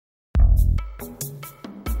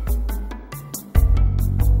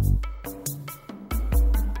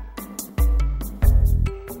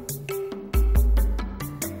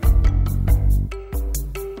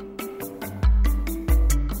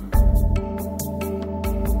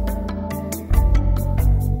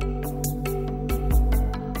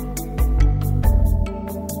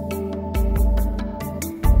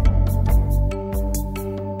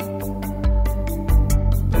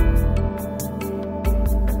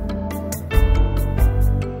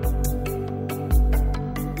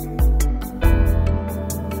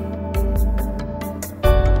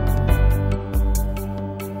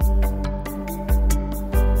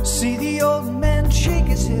See the old man shake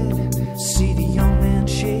his head, see the young man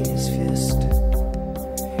shake his fist.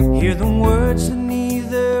 Hear the words that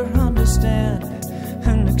neither understand,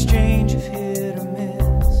 an exchange of hit or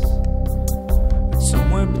miss. But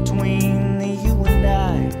somewhere between the you and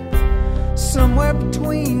I, somewhere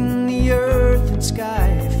between the earth and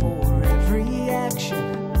sky, for every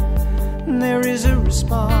action there is a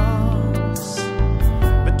response.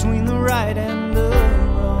 Between the right and the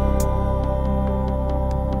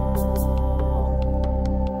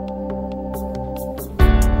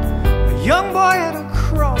young boy at a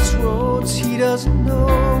crossroads, he doesn't know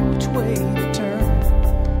which way to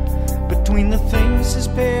turn. Between the things his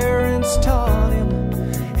parents taught him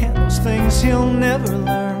and those things he'll never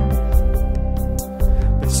learn.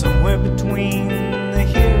 But somewhere between the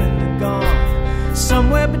here and the gone,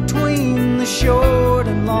 somewhere between the short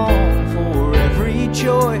and long, for every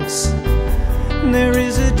choice there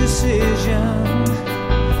is a decision.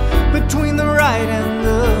 Between the right and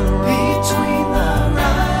the wrong,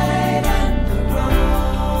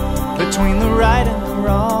 between the right and the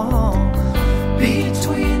wrong,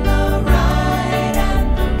 between the right and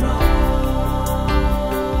the wrong,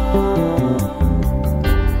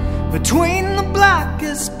 between the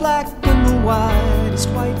blackest black and the whitest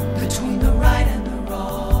white, between the right and the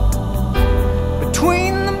wrong,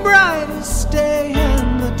 between the brightest day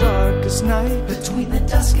and the darkest night, between the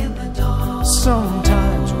dusk and the dawn.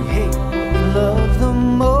 Sometimes we hate what we love the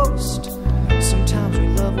most, sometimes we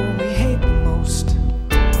love what we hate the most.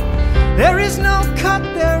 There is no cut,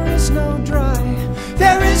 there is no dry,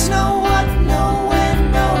 there is no what, no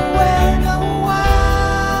when, no where, no why.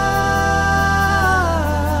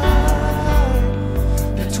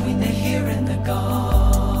 Between the here and the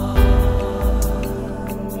gone,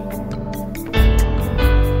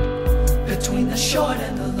 between the short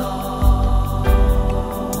and the long,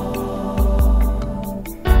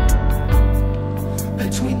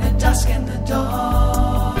 between the dusk and the dawn.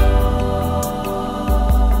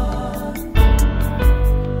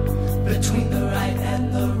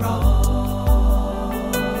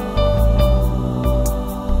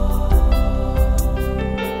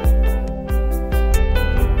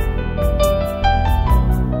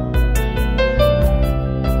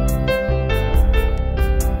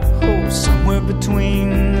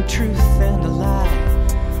 Between the truth and a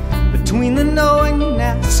lie, between the knowing and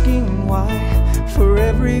asking why, for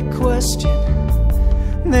every question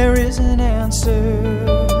there is an answer.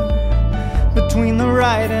 Between the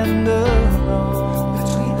right and the wrong,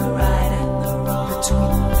 between the right and the wrong, between